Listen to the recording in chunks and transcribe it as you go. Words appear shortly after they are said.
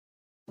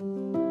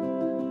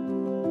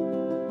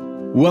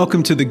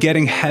Welcome to the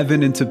Getting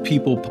Heaven into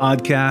People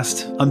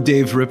podcast. I'm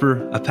Dave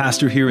Ripper, a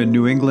pastor here in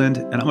New England,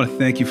 and I want to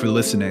thank you for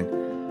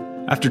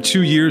listening. After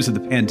 2 years of the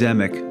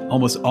pandemic,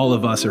 almost all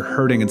of us are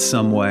hurting in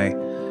some way,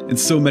 and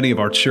so many of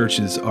our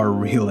churches are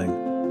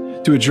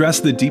reeling. To address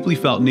the deeply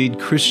felt need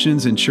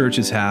Christians and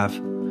churches have,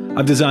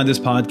 I've designed this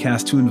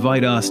podcast to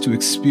invite us to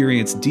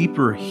experience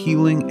deeper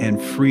healing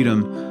and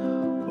freedom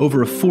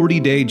over a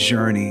 40-day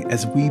journey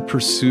as we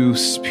pursue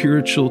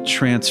spiritual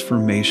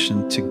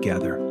transformation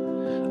together.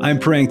 I'm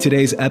praying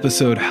today's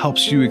episode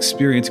helps you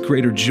experience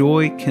greater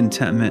joy,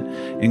 contentment,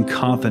 and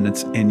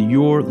confidence in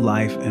your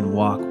life and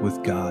walk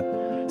with God.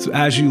 So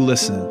as you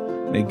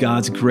listen, may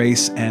God's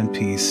grace and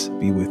peace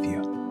be with you.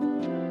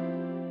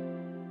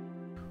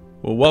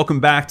 Well,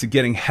 welcome back to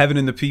Getting Heaven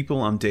in the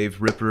People. I'm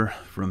Dave Ripper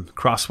from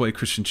Crossway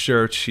Christian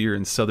Church here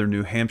in southern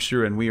New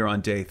Hampshire, and we are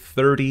on day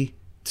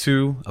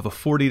 32 of a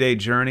 40-day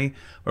journey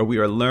where we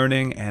are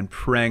learning and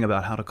praying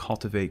about how to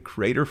cultivate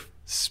greater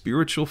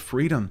spiritual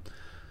freedom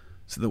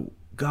so that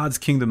God's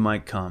kingdom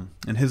might come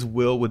and his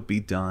will would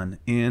be done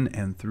in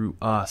and through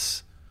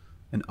us.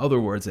 In other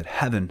words, that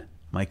heaven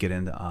might get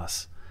into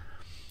us.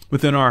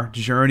 Within our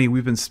journey,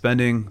 we've been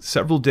spending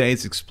several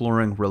days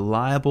exploring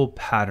reliable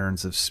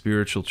patterns of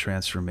spiritual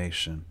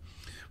transformation.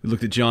 We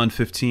looked at John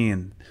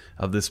 15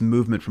 of this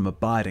movement from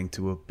abiding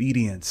to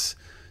obedience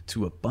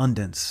to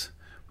abundance.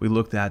 We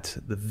looked at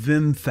the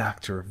VIM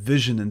factor,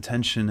 vision,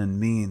 intention, and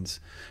means.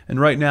 And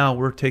right now,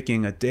 we're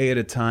taking a day at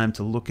a time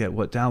to look at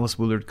what Dallas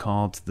Willard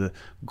called the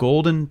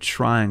golden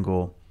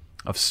triangle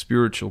of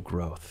spiritual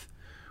growth.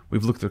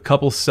 We've looked at a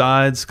couple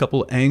sides,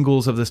 couple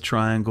angles of this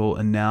triangle,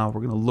 and now we're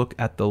going to look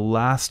at the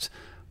last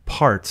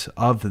part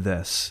of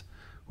this,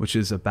 which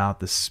is about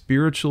the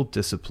spiritual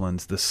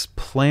disciplines, the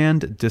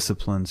planned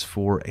disciplines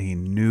for a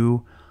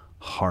new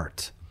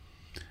heart.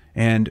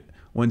 And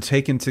when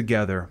taken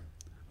together,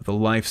 with a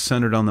life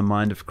centered on the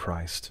mind of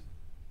Christ,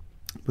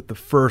 with the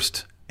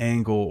first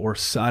angle or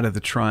side of the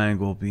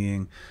triangle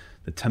being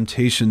the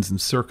temptations and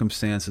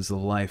circumstances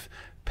of life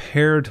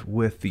paired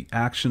with the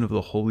action of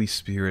the Holy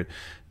Spirit,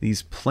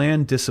 these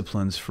planned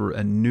disciplines for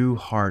a new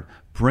heart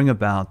bring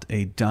about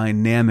a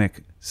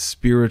dynamic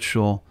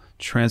spiritual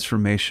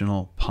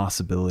transformational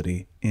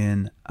possibility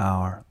in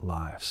our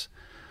lives.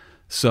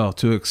 So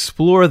to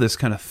explore this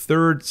kind of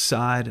third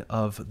side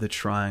of the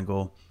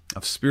triangle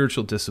of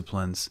spiritual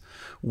disciplines,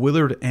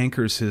 Willard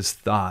anchors his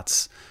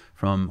thoughts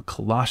from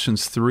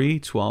Colossians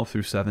 3:12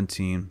 through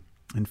 17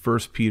 and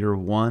 1 Peter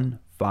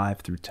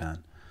 1:5 through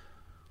 10.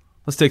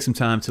 Let's take some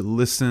time to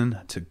listen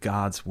to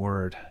God's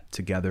word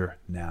together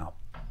now.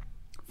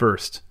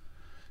 First,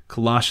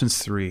 Colossians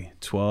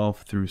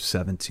 3:12 through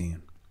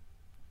 17.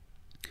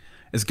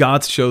 As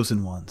God's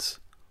chosen ones,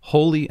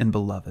 holy and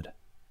beloved,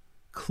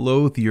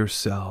 clothe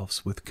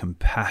yourselves with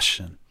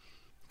compassion,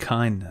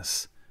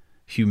 kindness,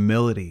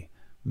 humility,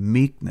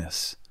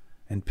 meekness,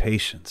 and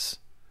patience.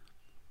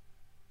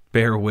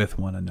 Bear with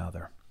one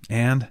another,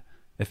 and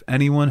if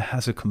anyone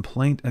has a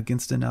complaint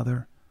against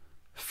another,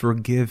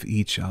 forgive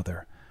each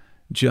other,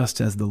 just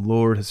as the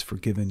Lord has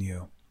forgiven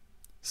you,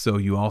 so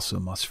you also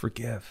must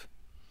forgive.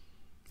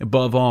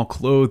 Above all,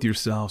 clothe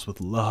yourselves with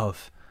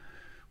love,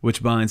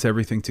 which binds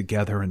everything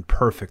together in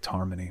perfect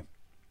harmony.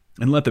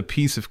 And let the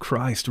peace of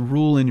Christ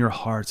rule in your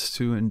hearts,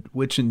 to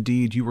which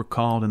indeed you were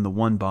called in the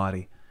one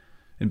body,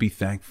 and be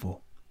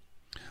thankful.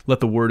 Let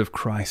the word of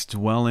Christ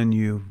dwell in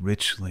you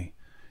richly.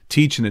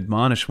 Teach and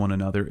admonish one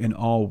another in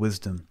all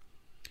wisdom.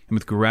 And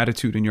with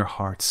gratitude in your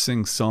hearts,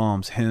 sing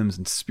psalms, hymns,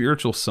 and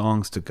spiritual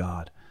songs to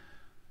God.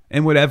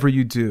 And whatever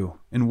you do,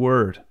 in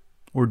word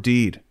or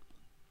deed,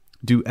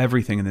 do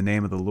everything in the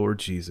name of the Lord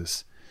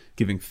Jesus,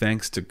 giving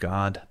thanks to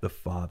God the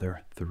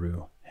Father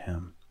through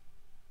him.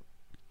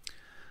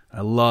 I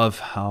love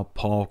how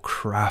Paul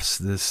crafts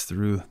this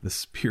through the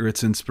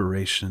Spirit's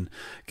inspiration,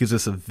 gives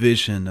us a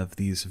vision of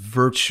these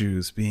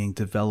virtues being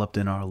developed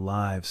in our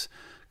lives: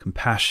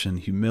 compassion,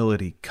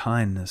 humility,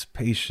 kindness,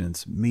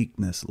 patience,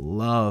 meekness,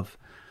 love,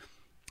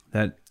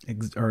 that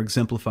are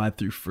exemplified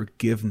through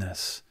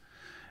forgiveness.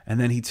 And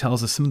then he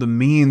tells us some of the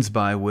means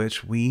by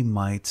which we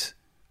might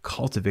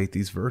cultivate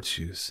these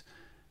virtues: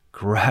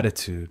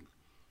 gratitude,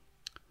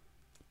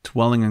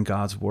 dwelling in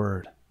God's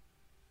word,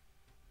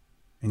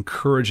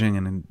 encouraging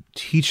and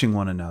teaching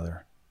one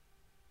another,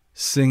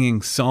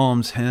 singing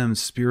psalms,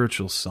 hymns,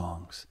 spiritual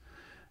songs,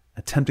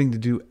 attempting to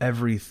do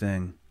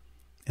everything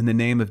in the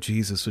name of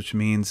Jesus, which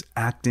means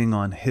acting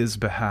on his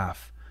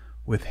behalf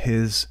with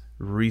his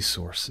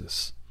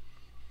resources.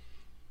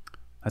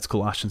 That's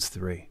Colossians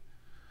 3.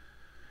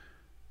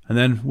 And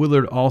then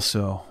Willard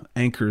also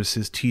anchors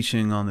his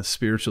teaching on the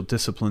spiritual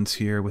disciplines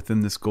here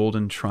within this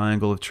golden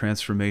triangle of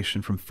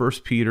transformation from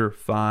 1 Peter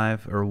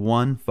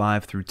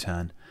 1:5 through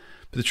 10.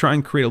 But to try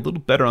and create a little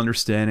better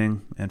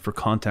understanding and for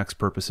context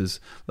purposes,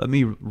 let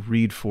me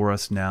read for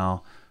us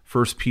now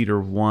 1 Peter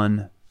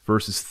 1,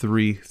 verses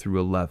 3 through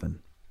 11,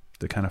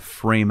 to kind of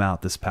frame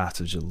out this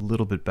passage a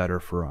little bit better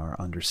for our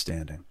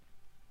understanding.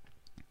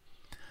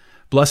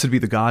 Blessed be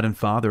the God and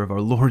Father of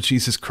our Lord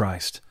Jesus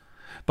Christ.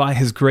 By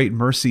his great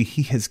mercy,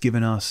 he has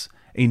given us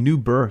a new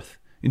birth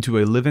into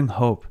a living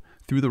hope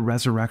through the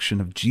resurrection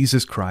of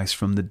Jesus Christ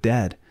from the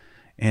dead,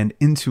 and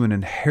into an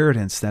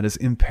inheritance that is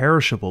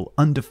imperishable,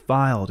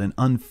 undefiled, and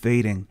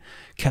unfading,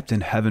 kept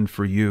in heaven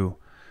for you,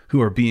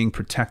 who are being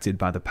protected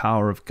by the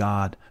power of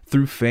God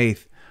through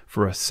faith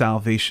for a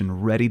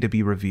salvation ready to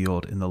be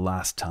revealed in the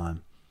last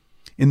time.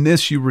 In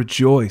this you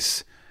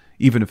rejoice,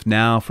 even if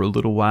now for a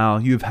little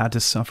while you have had to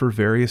suffer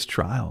various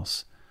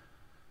trials,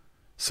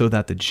 so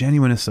that the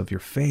genuineness of your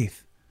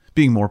faith,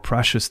 being more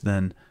precious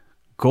than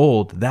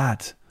gold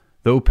that,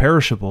 though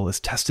perishable, is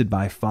tested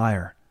by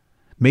fire,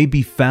 may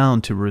be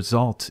found to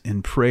result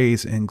in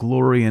praise and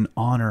glory and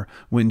honor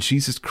when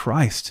Jesus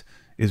Christ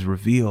is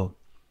revealed.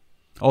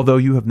 Although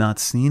you have not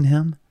seen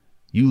him,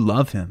 you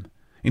love him.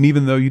 And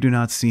even though you do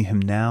not see him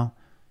now,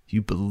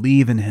 you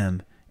believe in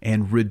him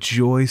and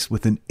rejoice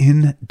with an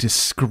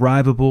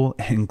indescribable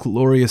and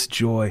glorious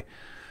joy,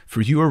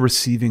 for you are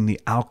receiving the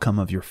outcome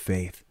of your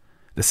faith,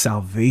 the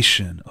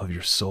salvation of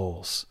your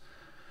souls.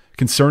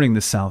 Concerning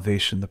this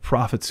salvation, the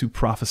prophets who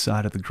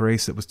prophesied of the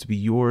grace that was to be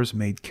yours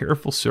made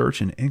careful search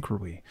and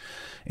inquiry,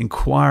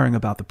 inquiring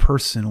about the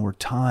person or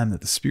time that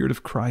the Spirit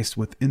of Christ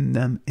within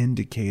them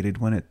indicated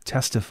when it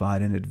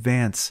testified in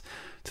advance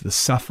to the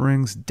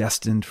sufferings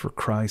destined for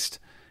Christ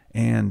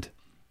and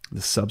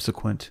the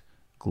subsequent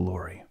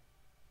glory.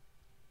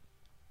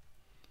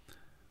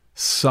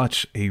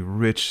 Such a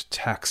rich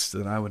text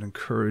that I would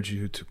encourage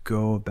you to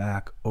go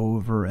back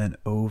over and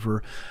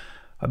over.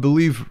 I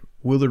believe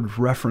Willard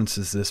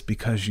references this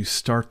because you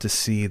start to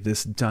see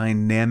this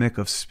dynamic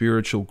of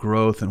spiritual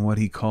growth and what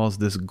he calls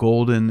this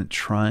golden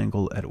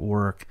triangle at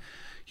work.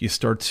 You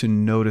start to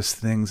notice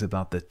things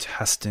about the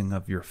testing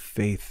of your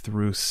faith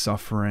through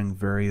suffering,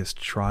 various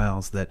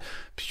trials that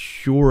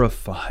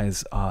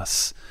purifies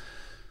us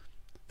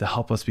to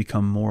help us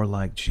become more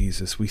like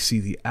Jesus. We see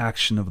the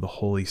action of the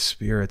Holy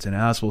Spirit, and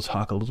as we'll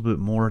talk a little bit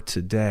more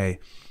today,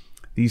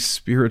 these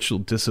spiritual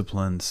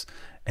disciplines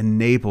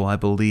enable, I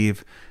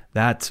believe,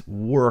 that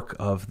work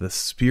of the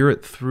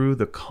Spirit through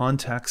the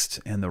context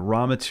and the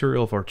raw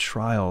material of our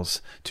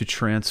trials to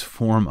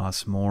transform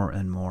us more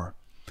and more.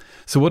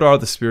 So what are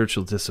the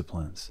spiritual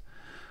disciplines?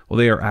 Well,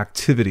 they are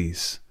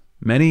activities,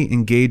 many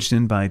engaged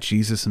in by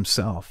Jesus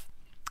himself,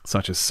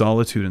 such as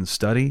solitude and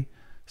study,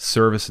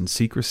 service and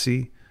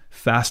secrecy,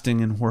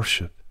 fasting and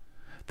worship.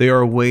 They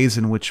are ways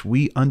in which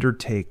we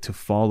undertake to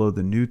follow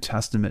the New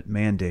Testament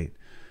mandate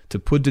to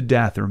put to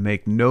death or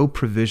make no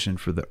provision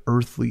for the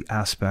earthly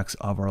aspects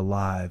of our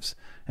lives,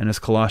 and as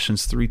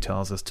Colossians 3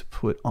 tells us, to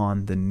put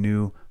on the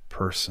new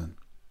person.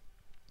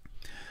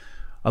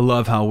 I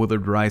love how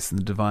Willard writes in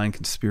The Divine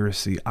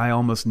Conspiracy, I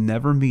almost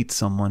never meet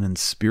someone in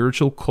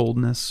spiritual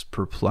coldness,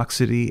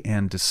 perplexity,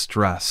 and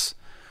distress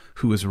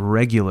who is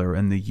regular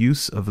in the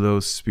use of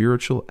those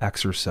spiritual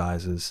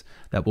exercises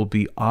that will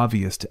be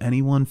obvious to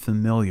anyone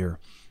familiar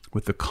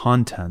with the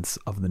contents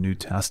of the New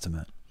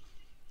Testament.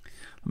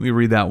 Let me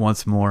read that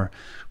once more.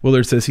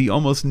 Willard says he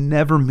almost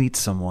never meets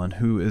someone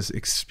who is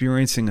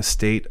experiencing a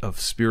state of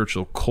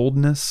spiritual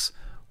coldness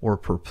or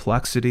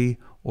perplexity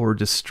or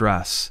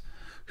distress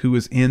who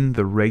is in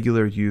the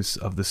regular use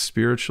of the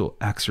spiritual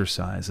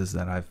exercises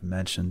that I've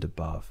mentioned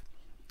above.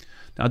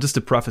 Now, just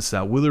to preface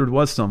that, Willard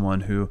was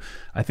someone who,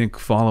 I think,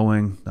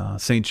 following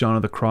St. John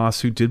of the Cross,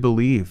 who did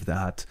believe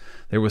that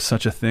there was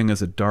such a thing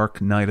as a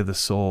dark night of the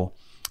soul.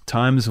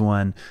 Times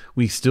when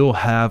we still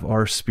have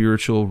our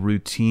spiritual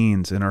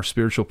routines and our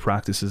spiritual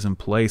practices in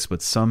place,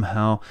 but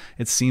somehow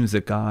it seems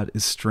that God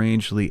is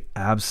strangely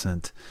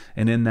absent.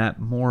 And in that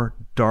more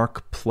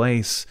dark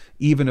place,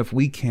 even if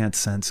we can't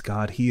sense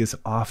God, he is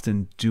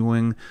often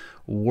doing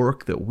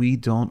work that we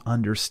don't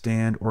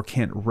understand or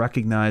can't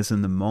recognize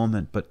in the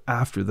moment, but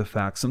after the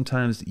fact,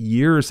 sometimes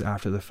years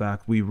after the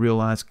fact, we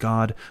realize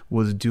God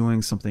was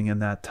doing something in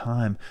that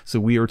time. So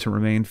we are to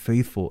remain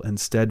faithful and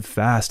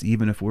steadfast,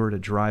 even if we're at a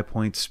dry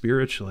point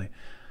spiritually.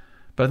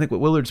 But I think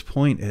what Willard's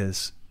point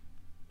is,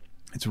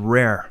 it's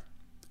rare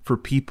for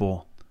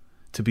people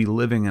to be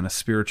living in a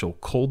spiritual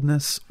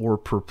coldness or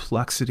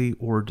perplexity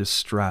or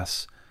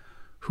distress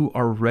who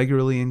are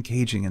regularly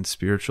engaging in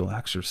spiritual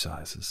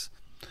exercises.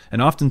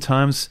 And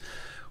oftentimes,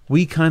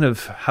 we kind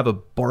of have a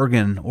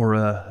bargain or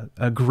a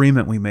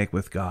agreement we make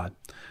with God.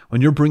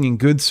 When you're bringing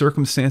good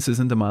circumstances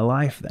into my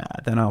life,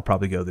 then I'll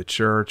probably go to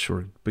church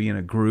or be in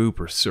a group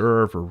or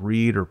serve or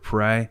read or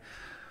pray.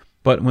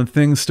 But when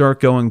things start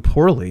going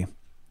poorly,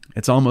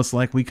 it's almost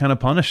like we kind of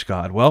punish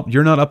God. Well,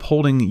 you're not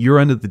upholding your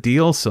end of the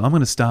deal, so I'm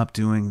going to stop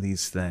doing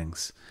these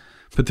things.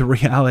 But the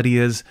reality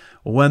is,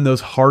 when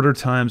those harder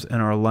times in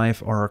our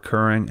life are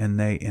occurring, and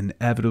they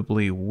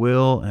inevitably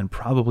will and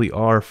probably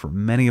are for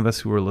many of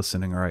us who are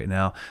listening right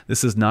now,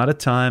 this is not a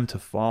time to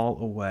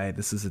fall away.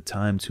 This is a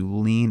time to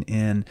lean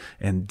in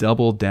and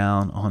double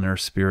down on our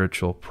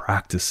spiritual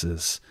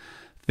practices.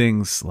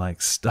 Things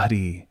like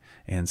study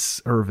and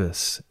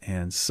service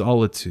and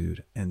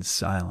solitude and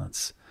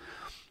silence.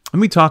 Let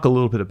me talk a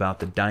little bit about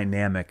the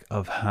dynamic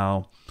of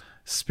how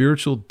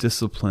spiritual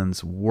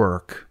disciplines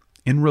work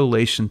in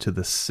relation to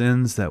the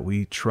sins that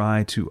we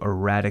try to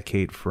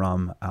eradicate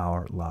from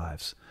our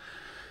lives.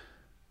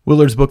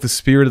 Willard's book, The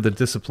Spirit of the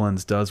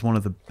Disciplines, does one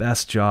of the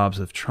best jobs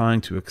of trying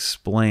to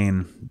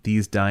explain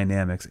these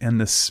dynamics. And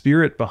the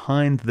spirit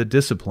behind the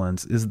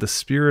disciplines is the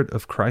spirit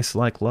of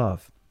Christ-like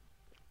love.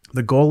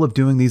 The goal of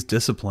doing these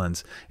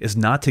disciplines is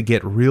not to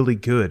get really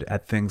good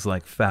at things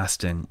like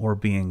fasting or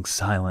being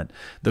silent.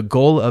 The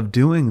goal of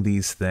doing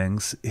these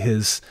things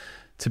is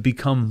to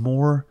become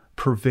more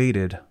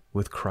pervaded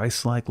with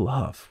Christ-like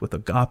love, with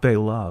agape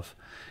love.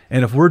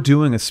 And if we're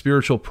doing a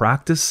spiritual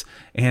practice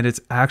and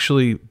it's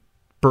actually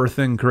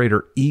birthing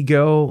greater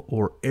ego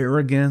or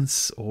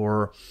arrogance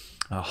or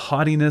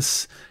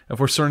haughtiness, if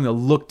we're starting to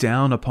look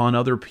down upon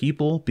other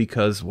people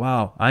because,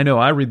 wow, I know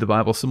I read the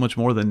Bible so much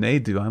more than they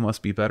do, I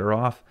must be better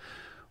off,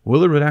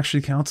 Willard would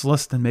actually counsel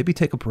us, then maybe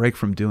take a break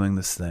from doing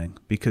this thing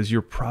because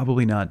you're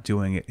probably not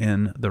doing it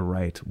in the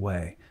right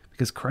way.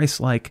 Because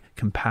Christ-like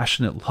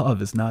compassionate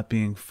love is not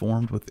being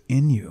formed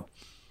within you.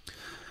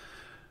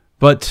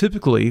 But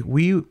typically,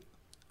 we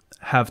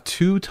have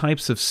two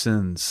types of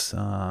sins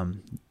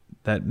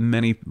that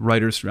many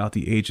writers throughout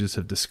the ages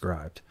have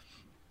described.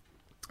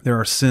 There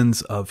are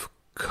sins of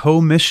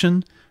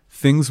commission,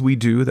 things we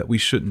do that we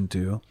shouldn't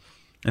do,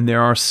 and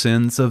there are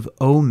sins of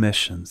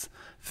omissions,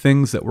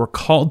 things that we're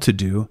called to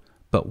do,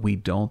 but we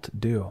don't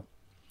do.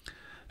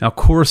 Now,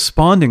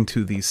 corresponding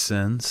to these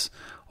sins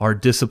are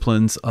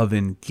disciplines of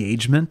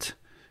engagement,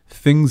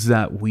 things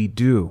that we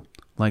do,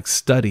 like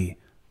study,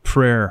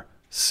 prayer,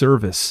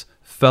 service,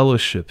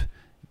 fellowship,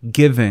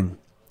 giving,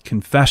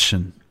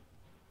 confession,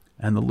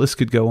 and the list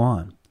could go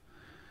on.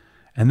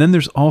 And then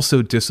there's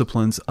also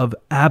disciplines of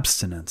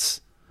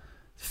abstinence,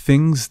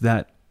 things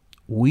that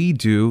we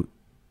do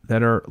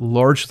that are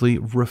largely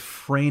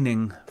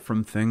refraining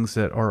from things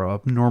that are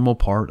a normal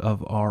part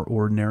of our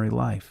ordinary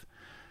life.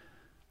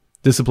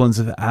 Disciplines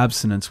of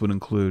abstinence would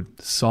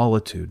include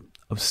solitude,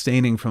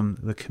 abstaining from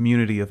the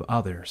community of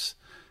others,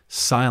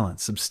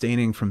 silence,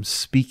 abstaining from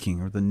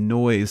speaking or the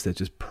noise that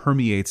just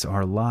permeates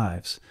our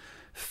lives,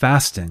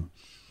 fasting,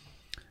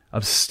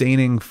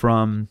 abstaining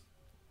from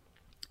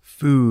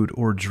food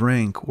or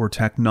drink or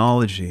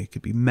technology. It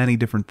could be many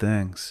different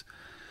things.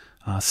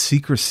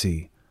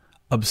 Secrecy,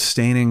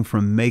 abstaining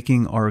from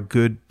making our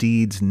good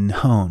deeds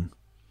known.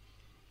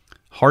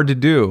 Hard to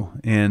do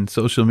in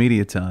social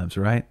media times,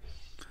 right?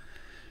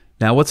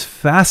 Now, what's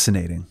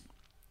fascinating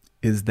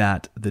is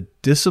that the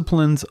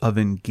disciplines of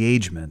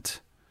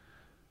engagement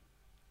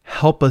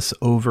help us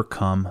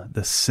overcome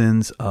the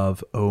sins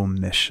of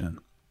omission.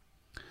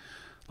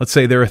 Let's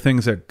say there are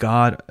things that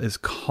God is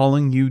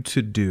calling you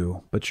to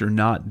do, but you're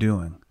not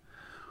doing.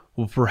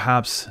 Well,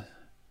 perhaps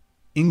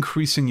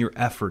increasing your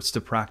efforts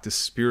to practice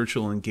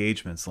spiritual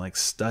engagements like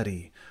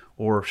study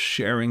or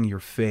sharing your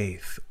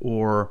faith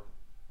or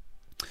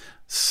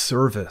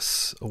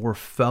service or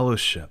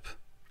fellowship,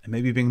 and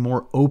maybe being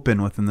more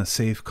open within the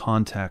safe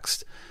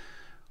context,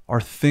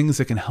 are things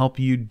that can help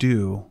you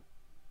do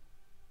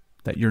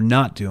that you're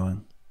not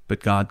doing, but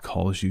God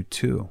calls you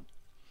to.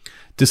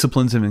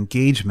 Disciplines of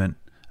engagement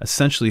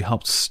essentially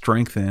help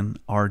strengthen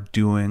our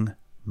doing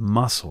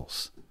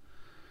muscles.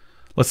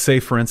 Let's say,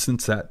 for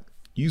instance, that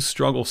you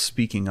struggle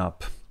speaking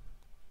up,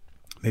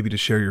 maybe to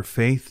share your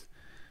faith,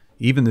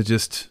 even to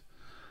just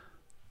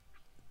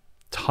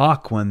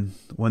talk when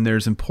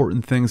there's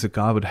important things that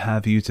God would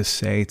have you to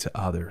say to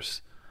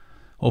others.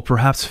 Well,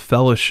 perhaps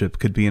fellowship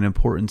could be an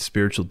important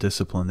spiritual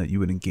discipline that you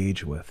would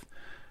engage with.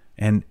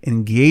 And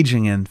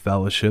engaging in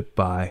fellowship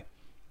by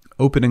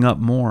opening up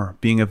more,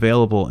 being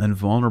available and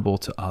vulnerable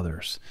to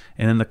others.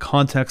 And in the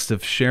context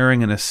of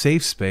sharing in a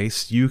safe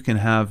space, you can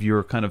have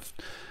your kind of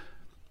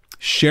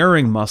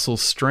sharing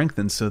muscles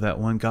strengthened so that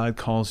when God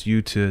calls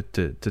you to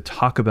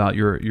talk about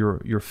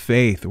your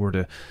faith or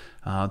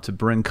to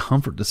bring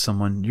comfort to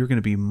someone, you're going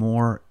to be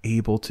more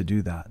able to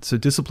do that. So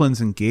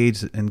disciplines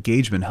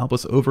engagement help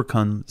us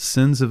overcome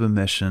sins of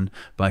omission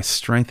by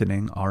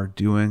strengthening our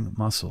doing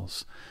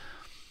muscles.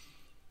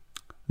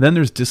 Then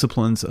there's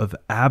disciplines of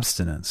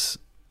abstinence,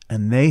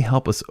 and they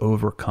help us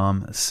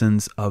overcome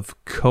sins of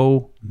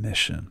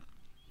commission.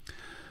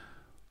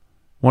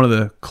 One of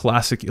the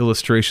classic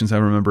illustrations I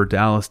remember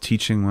Dallas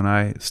teaching when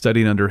I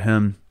studied under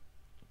him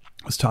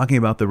was talking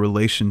about the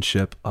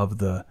relationship of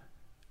the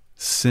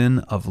sin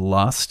of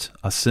lust,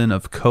 a sin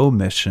of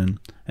commission,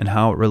 and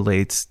how it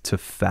relates to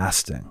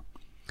fasting.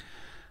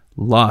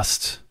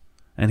 Lust,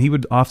 and he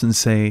would often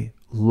say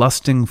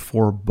lusting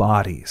for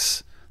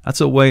bodies. That's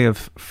a way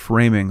of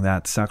framing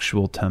that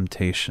sexual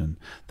temptation,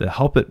 to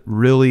help it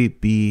really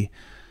be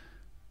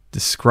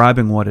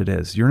describing what it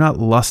is. You're not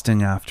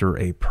lusting after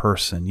a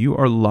person. You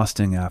are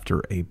lusting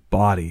after a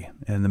body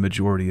in the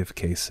majority of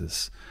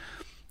cases.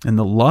 And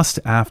the lust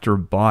after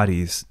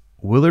bodies,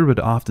 Willard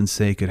would often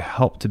say, could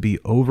help to be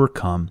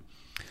overcome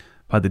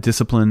by the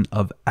discipline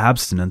of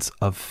abstinence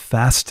of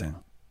fasting.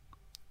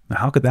 Now,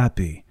 how could that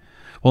be?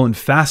 Well, in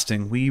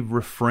fasting, we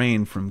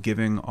refrain from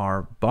giving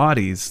our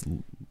bodies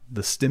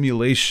the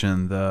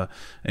stimulation, the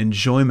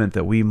enjoyment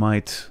that we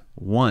might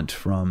want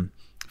from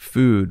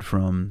food,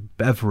 from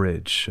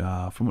beverage,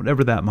 from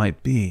whatever that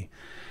might be.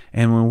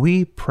 And when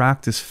we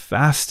practice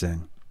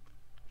fasting,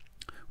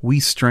 we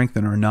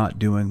strengthen our not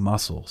doing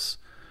muscles.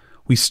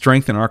 We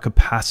strengthen our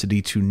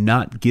capacity to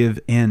not give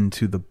in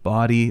to the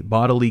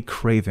bodily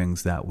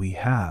cravings that we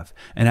have.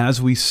 And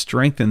as we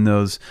strengthen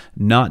those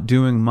not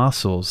doing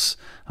muscles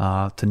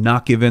to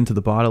not give in to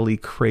the bodily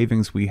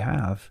cravings we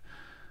have,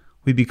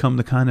 we become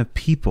the kind of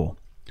people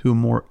who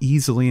more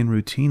easily and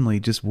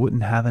routinely just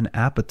wouldn't have an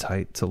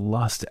appetite to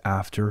lust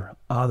after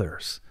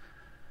others.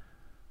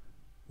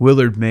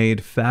 Willard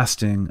made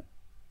fasting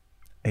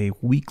a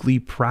weekly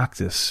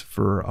practice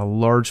for a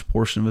large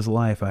portion of his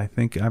life. I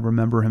think I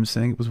remember him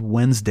saying it was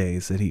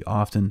Wednesdays that he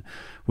often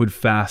would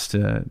fast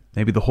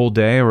maybe the whole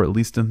day or at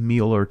least a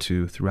meal or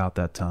two throughout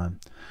that time.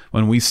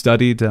 When we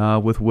studied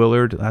with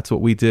Willard, that's what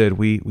we did.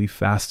 We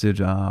fasted,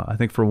 I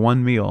think, for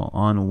one meal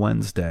on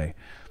Wednesday.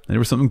 And there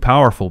was something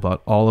powerful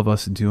about all of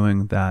us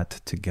doing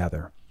that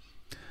together.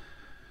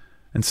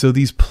 And so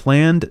these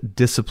planned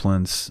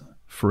disciplines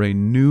for a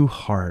new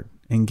heart,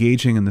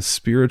 engaging in the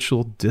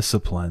spiritual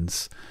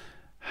disciplines,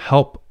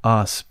 help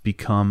us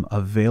become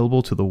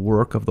available to the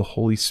work of the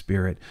Holy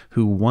Spirit,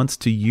 who wants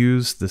to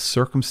use the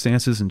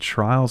circumstances and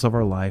trials of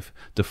our life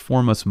to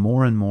form us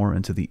more and more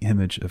into the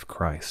image of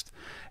Christ.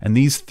 And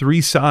these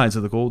three sides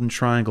of the golden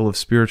triangle of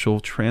spiritual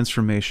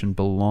transformation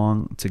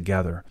belong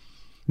together.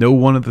 No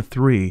one of the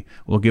three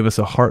will give us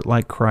a heart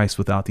like Christ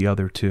without the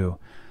other two.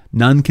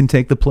 None can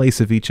take the place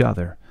of each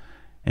other.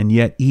 And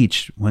yet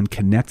each, when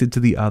connected to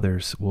the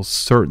others, will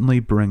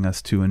certainly bring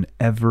us to an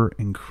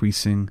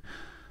ever-increasing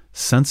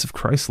sense of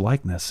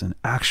Christ-likeness and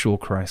actual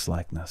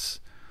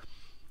Christ-likeness.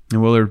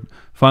 And Willard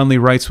finally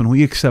writes, when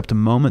we accept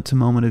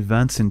moment-to-moment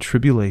events and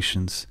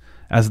tribulations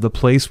as the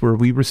place where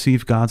we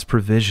receive God's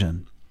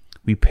provision,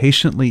 we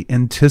patiently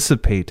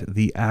anticipate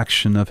the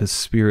action of His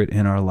Spirit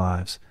in our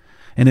lives.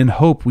 And in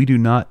hope, we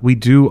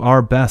do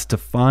our best to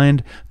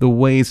find the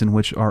ways in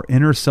which our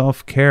inner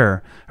self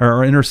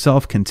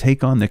can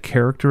take on the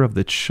character of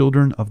the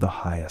children of the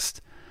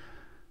highest.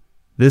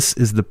 This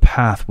is the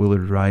path,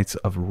 Willard writes,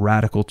 of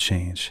radical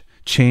change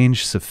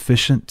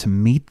sufficient to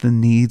meet the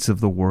needs of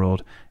the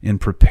world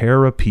and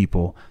prepare a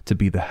people to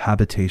be the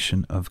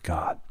habitation of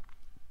God.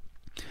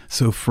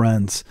 So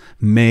friends,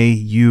 may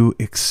you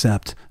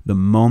accept the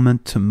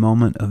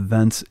moment-to-moment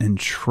events and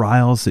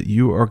trials that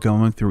you are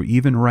going through,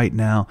 even right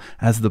now,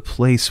 as the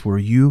place where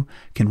you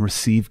can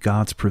receive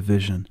God's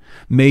provision.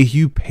 May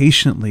you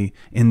patiently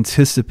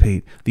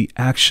anticipate the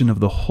action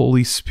of the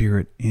Holy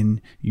Spirit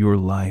in your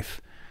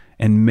life.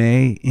 And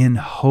may, in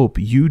hope,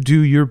 you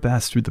do your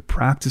best through the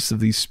practice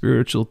of these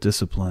spiritual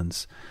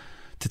disciplines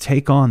to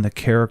take on the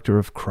character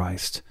of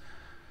Christ,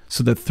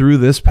 so that through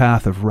this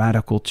path of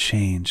radical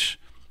change,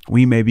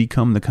 we may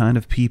become the kind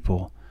of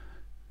people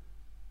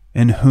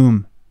in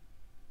whom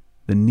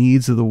the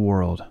needs of the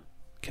world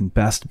can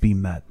best be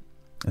met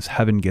as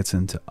heaven gets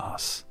into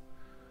us.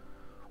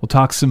 We'll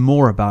talk some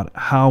more about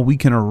how we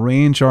can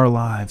arrange our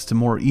lives to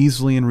more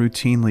easily and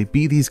routinely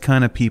be these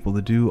kind of people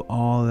to do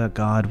all that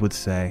God would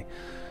say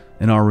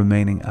in our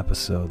remaining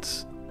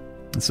episodes.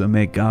 And so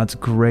may God's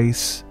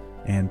grace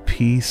and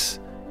peace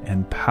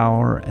and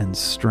power and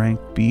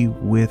strength be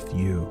with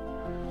you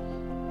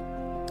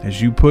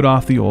as you put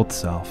off the old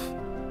self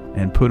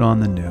and put on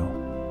the new.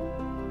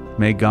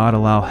 May God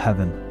allow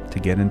heaven to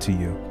get into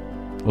you.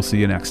 We'll see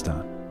you next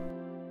time.